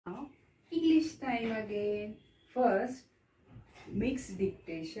English time again. First, mix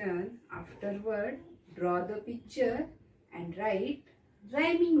dictation. Afterward, draw the picture and write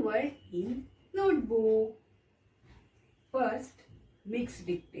rhyming word in notebook. First, mix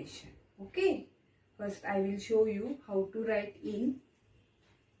dictation. Okay. First, I will show you how to write in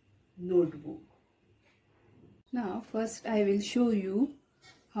notebook. Now, first I will show you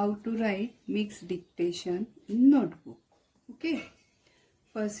how to write mixed dictation in notebook. Okay.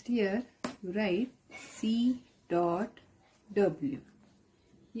 First here you write C.W.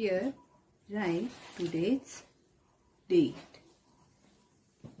 Here write today's date.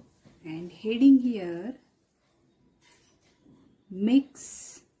 And heading here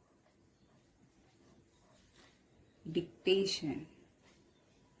mix dictation.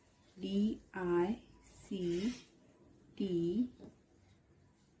 D-I-C-T-A-T-I-O-N.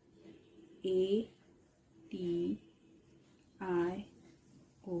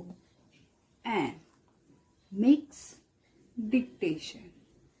 Mix dictation.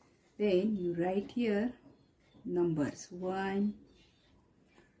 Then you write here numbers 1,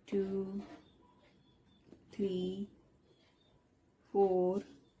 2, 3, 4,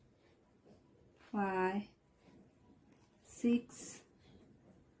 5, 6,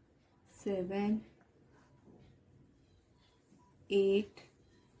 7, 8,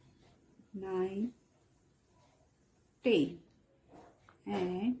 9, 10,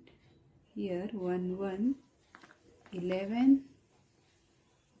 and here 1, 1, 11,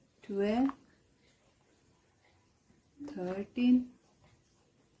 12, 13,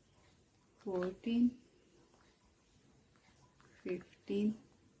 14, 15,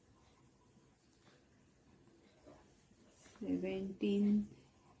 17,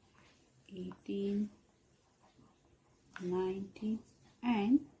 18, 19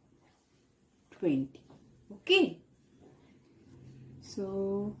 and 20. Okay.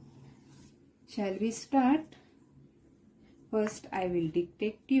 So, shall we start? First I will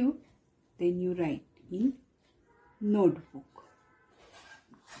dictate you, then you write in notebook.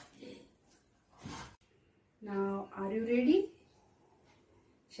 Now, are you ready?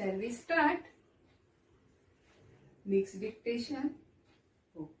 Shall we start? Mixed dictation.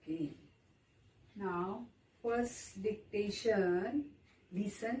 Okay. Now, first dictation,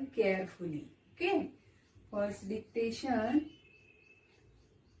 listen carefully. Okay. First dictation,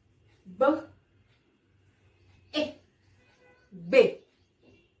 B-E, B.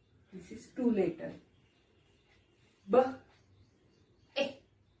 This is 2 letters. B-E,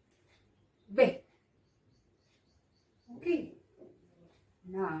 B. Okay.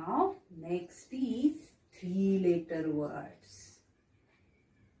 Now, next is 3-letter words.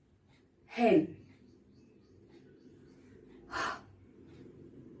 Hen.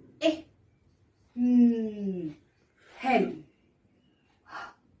 Hen.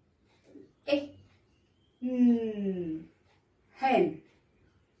 Hen.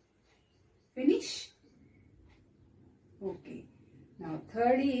 Finish? Okay. Now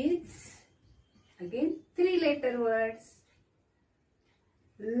third is again 3-letter words.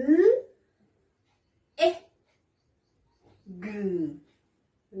 L, E, G.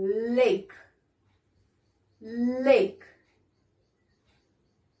 Lake. Lake.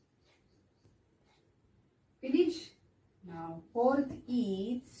 Finish? Now fourth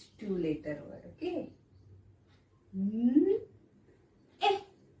is 2-letter word. Okay. N, E,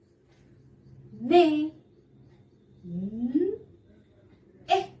 Ne. N,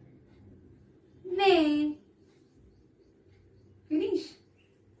 E, Ne. Finish?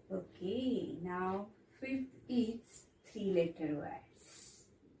 Okay. Now fifth is 3-letter words.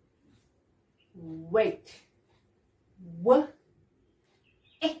 Wait. W,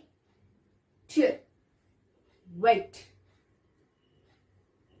 E, T. Wait.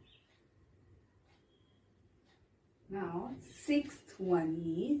 Now, sixth one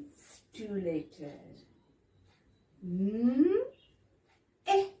is 2 letters. M,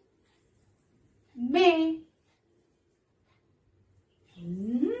 E, Me.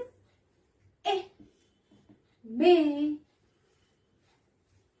 M, E, Me.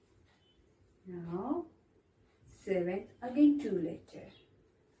 Now, seventh, again 2 letters.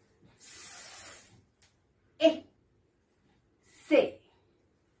 E, say.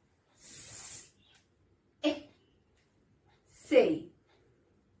 Say.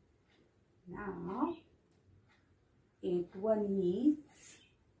 Now, 8th one is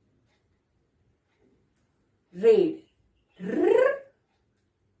red. R,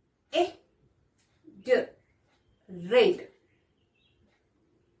 E, D. Red.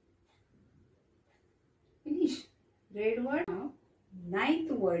 Finish. Red word. Now,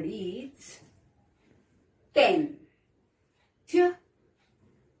 9th word is 10. T,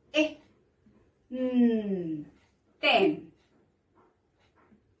 E, 10.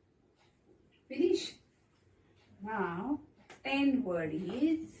 Finish. Now 10 word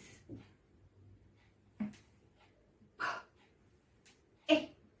is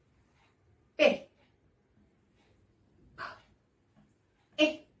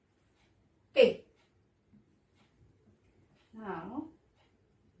Now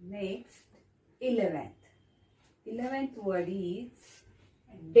next 11th. 11th word is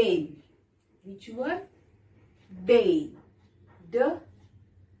Dane. Which word? Dane.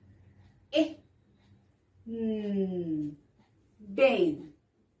 Dane.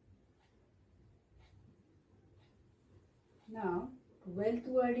 Now 12th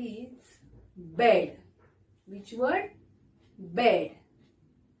word is bed. Which word? Bed.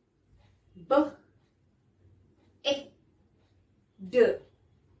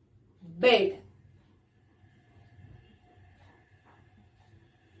 Bed.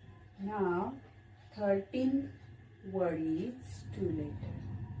 Now 13th word is two letters.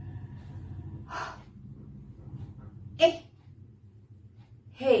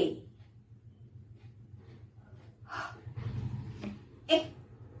 Hey.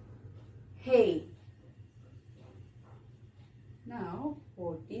 Hey. Now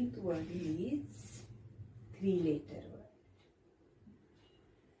 14th word is three letter word.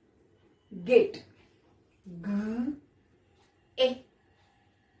 Get.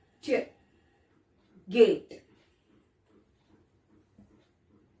 Gate.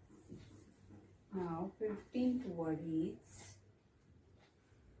 Now 15th word is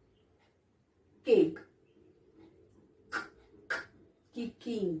cake.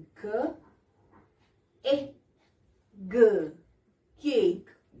 Kicking. Cake.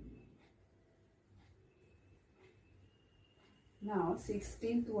 Now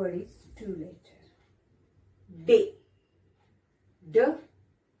 16th word is two letter. Day.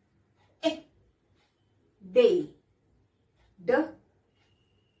 Day.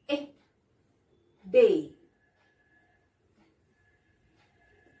 Day.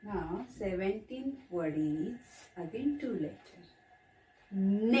 Now 17th word is again two letters.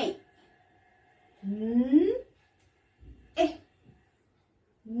 Nay. Nay.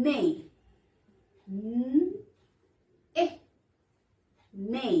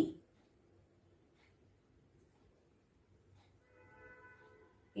 Nay.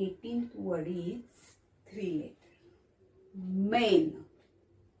 18th word is three letters. Main.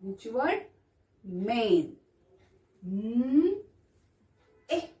 Which word? Main.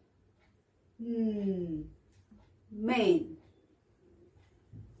 Main.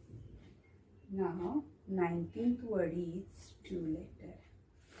 Now 19th word is two letters.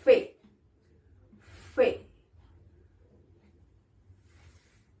 Fe. Fe.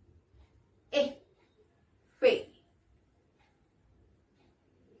 Fe.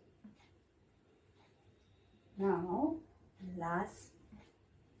 Now last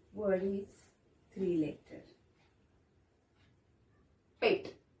word is three letters.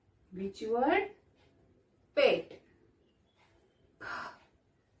 Pet. Which word? Pet.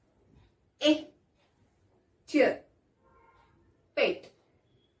 Pet.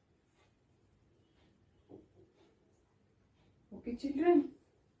 Okay, children.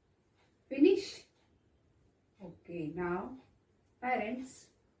 Finish? Okay, now parents,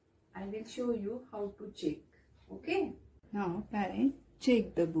 I will show you how to check. Okay? Now parent,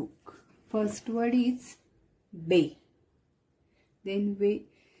 check the book. First word is bay. Then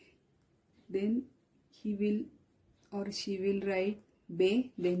he will or she will write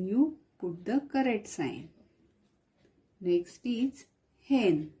bay. Then you put the correct sign. Next is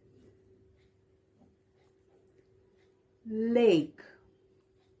hen. Leg.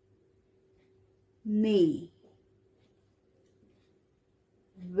 Knee.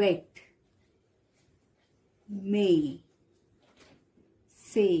 Wet. May.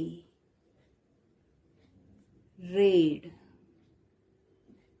 Say. Raid.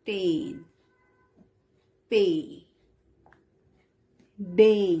 Tain. Pay.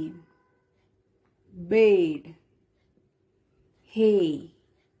 Dame. Bed. Hay.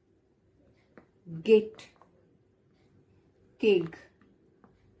 Get. Keg.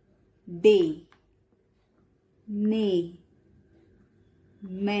 Day. Nay.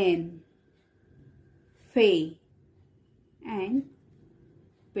 Man. Fay. And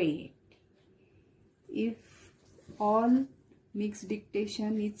pet. If all mixed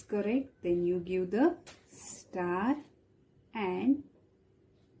dictation is correct, then you give the star and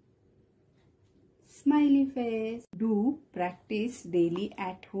smiley face. Do practice daily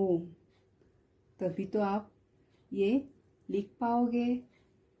at home, तभी तो आप ये लिख पाओगे.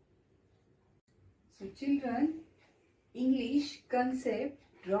 So children, English concept,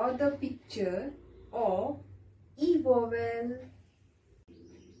 draw the picture of E vowel.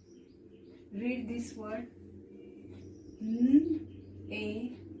 Read this word.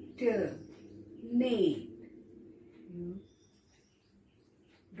 N-A-T. Nate. You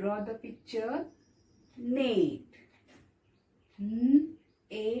draw the picture. Nate.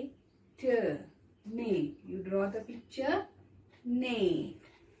 N-A-T. Nate. You draw the picture. Nate.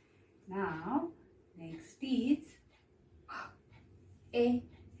 Now, next is A.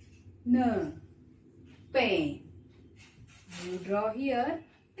 N. Pen. You draw here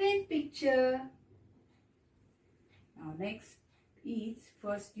pen picture. Now next is,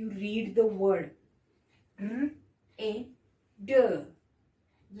 first you read the word. R-A-D.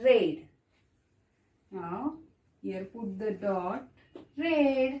 Red. Now here put the dot.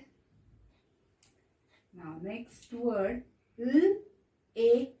 Red. Now next word.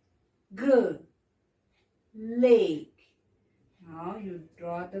 L-A-G. Lake. Now you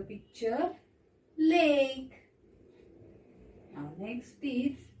draw the picture. Lake. Now next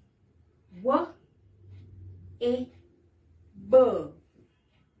is W-A-B.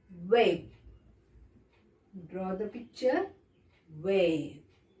 Web. Draw the picture. Web.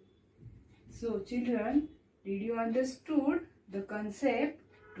 So children, did you understood the concept?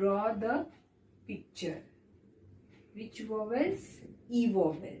 Draw the picture. Which vowels? E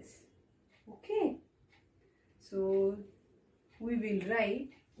vowels. Okay. So we will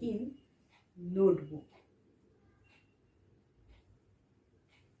write in notebook.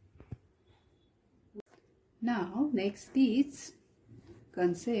 Now next is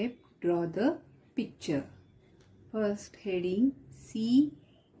concept. Draw the picture. First heading C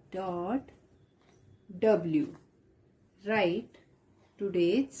dot W. Write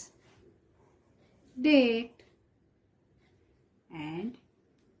today's date. And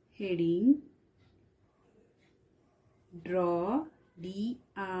heading draw,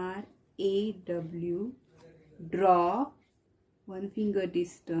 D-R-A-W, draw, one finger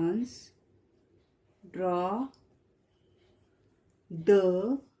distance, draw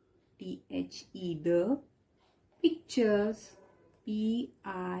the, T-H-E, the pictures, P-I-C-T-U-R-E-S,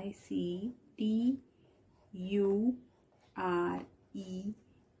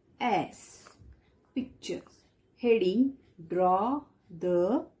 pictures. Heading draw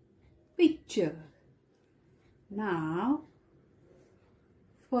the picture. Now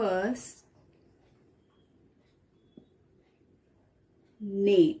first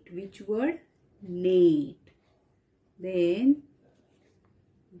Nate. Which word? Nate. Then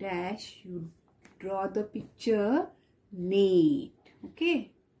dash, you draw the picture Nate.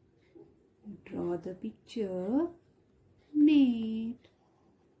 Okay, draw the picture Nate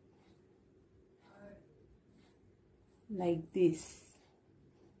like this.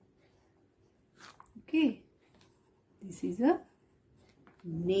 Okay, this is a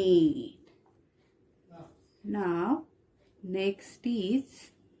Nate. Now next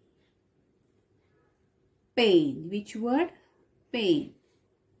is pen. Which word? Pen.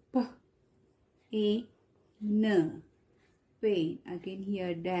 P-A-N. Pen. Again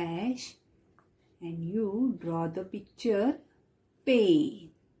here dash and you draw the picture pen.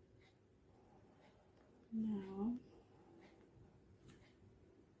 Now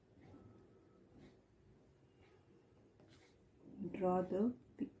draw the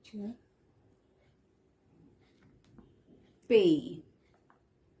picture pen.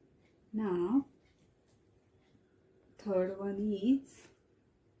 Now third one is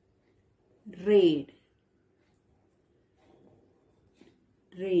red.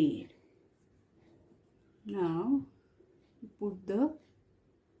 Red. Now put the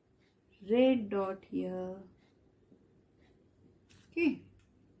red dot here. Okay.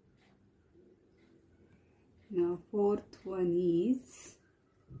 Now fourth one is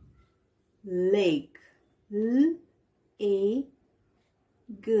lake. L-A-G.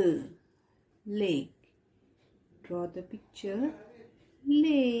 Lake. Draw the picture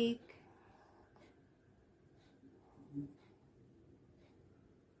lake.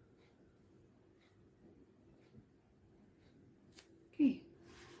 Okay.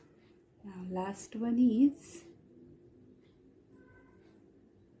 Now last one is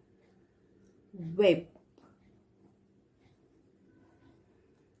web.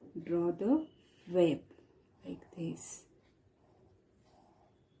 Draw the web like this.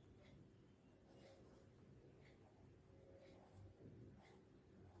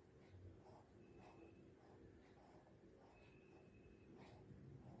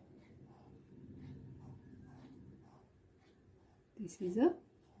 This is a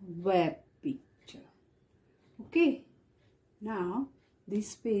web picture. Okay. Now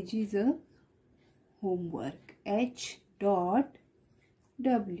this page is a homework. H.W.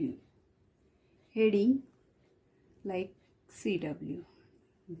 heading like CW.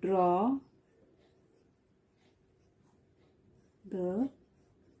 Draw the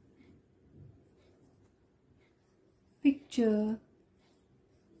picture.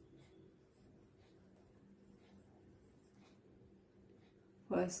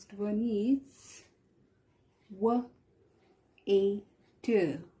 First one is water,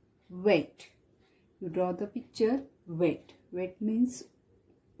 wet. You draw the picture wet. Wet means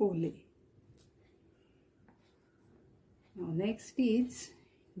ole. Now next is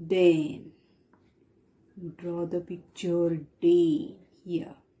den. You draw the picture den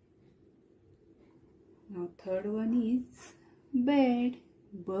here. Now third one is bed.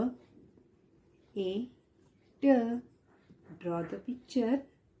 B-A-D. Draw the picture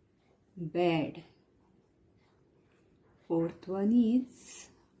bed. Fourth one is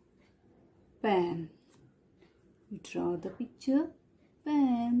pan. You draw the picture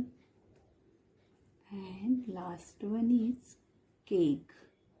pan. And last one is cake.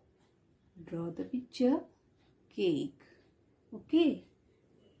 Draw the picture cake. Okay.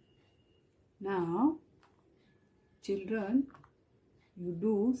 Now children, you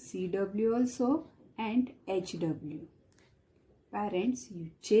do CW also and HW. Parents,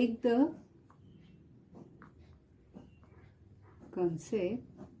 you check the concept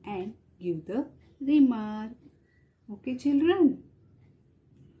and give the remark. Okay children?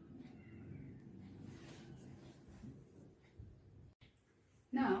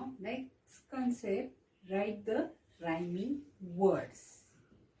 Now next concept, write the rhyming words.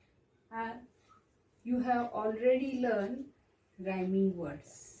 You have already learned rhyming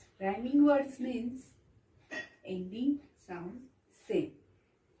words. Rhyming words means ending sound same.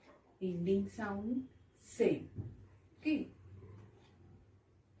 Ending sound same. Okay.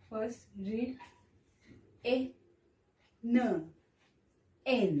 First read a, n,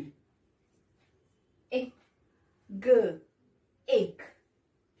 n, e, g, egg,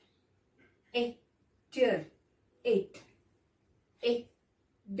 e, ch, it, e,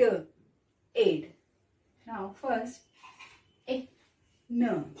 d, aid. Now first a,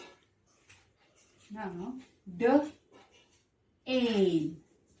 n. Now d, ain,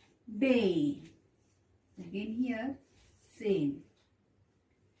 bane. Again here same.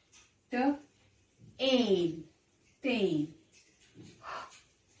 T, ain, tain,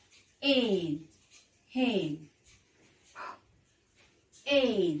 ain, hen,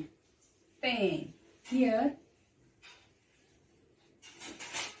 ain, pain. Here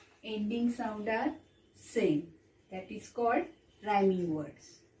ending sound are same. That is called rhyming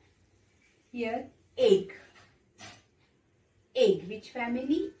words. Here egg. Egg. Which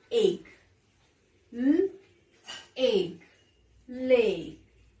family? Egg. L, egg. Leg.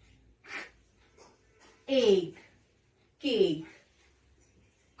 Egg. Cake.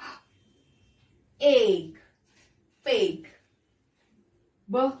 Egg. Pig.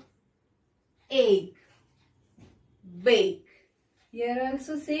 B, egg. Bake. Here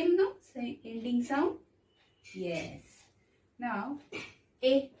also same, no? Same ending sound? Yes. Now,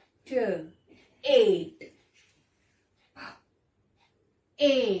 eight, eight,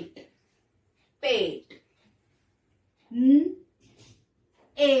 eight, pate,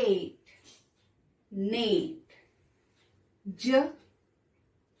 eight, nate,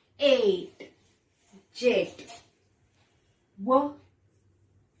 eight, jet,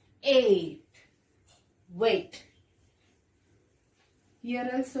 eight, wait. Here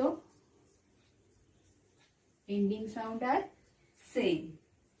also ending sound are same.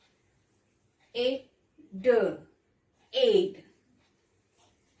 A, d, aid,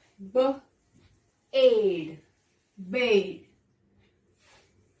 b, aid, bade,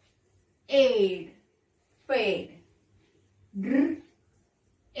 aid, paid, dr,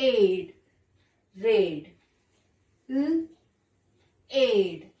 aid, raid, l,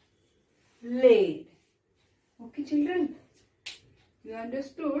 aid, laid. Okay children? You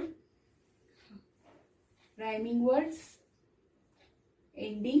understood? Rhyming words,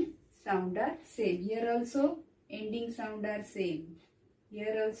 ending sound are same. Here also ending sound are same.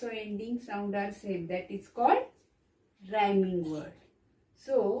 Here also ending sound are same. That is called rhyming word.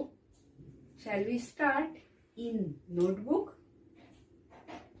 So, shall we start in notebook?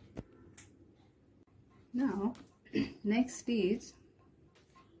 Now, next is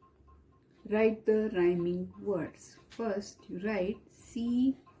write the rhyming words. First, you write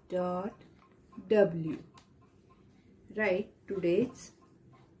C dot W. Write today's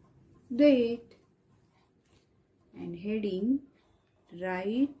date and heading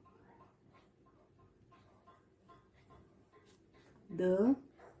write the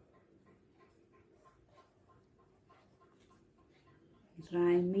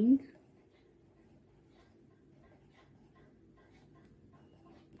rhyming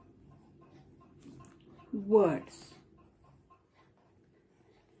words.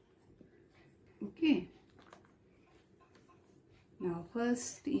 Okay. Now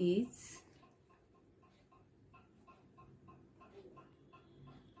first is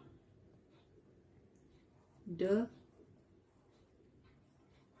the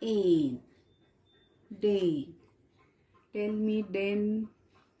ain. Dane. Tell me den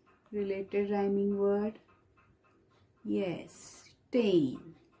related rhyming word. Yes,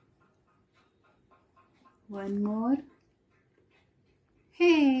 tain. One more.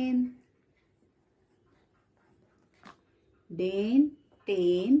 Hen. Den,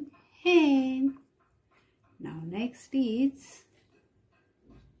 tain, hen. Now next is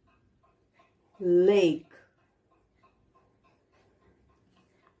leg.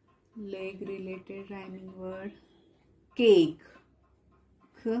 Leg related rhyming word. Cake.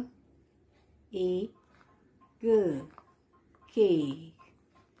 K A G. Cake.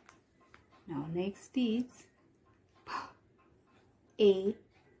 Now next is P A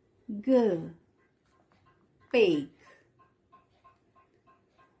G. Pig.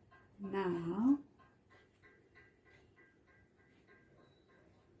 Now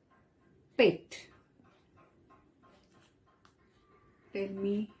pet. Tell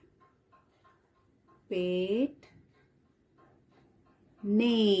me pet.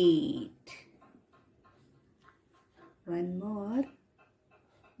 Neat. One more.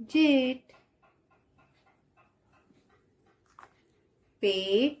 Jet.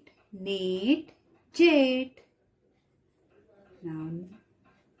 Pet, neat, jet. Now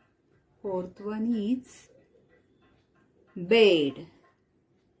fourth one is bed.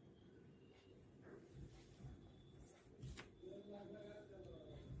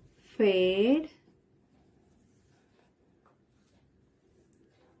 Fed.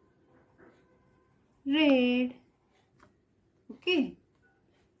 Red. Okay.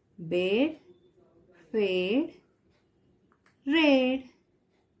 Bed, fed, red.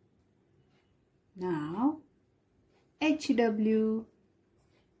 Now HW.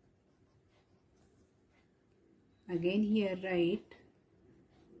 Again here write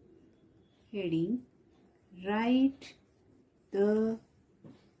heading. Write the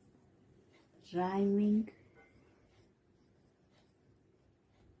rhyming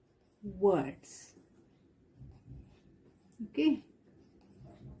words. Okay.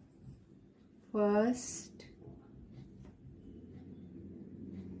 First,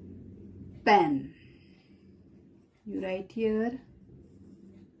 pen. You write here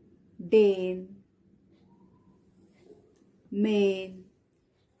Dane, main.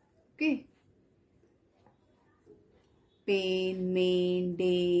 Okay. Pain, main,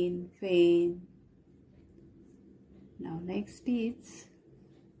 Dane, fain. Now next is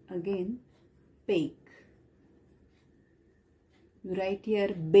again pig. You write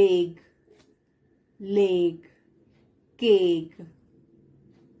here big, leg, cake.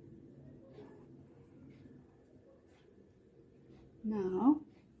 Now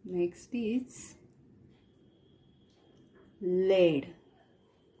next is lead.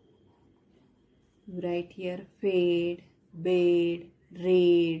 You write here fade, bed,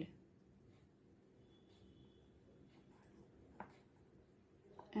 red.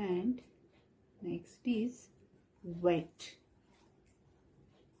 And next is wet.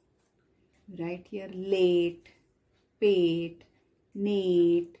 Write here late, pate,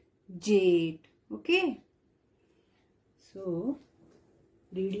 neat, jet. Okay. So,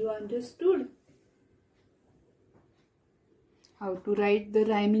 did you understood how to write the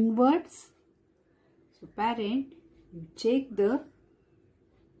rhyming words? So, parent, you check the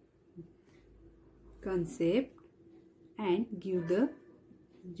concept and give the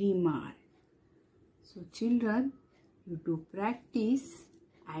remark. So, children, you do practice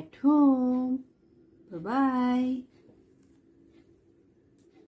at home. Bye-bye.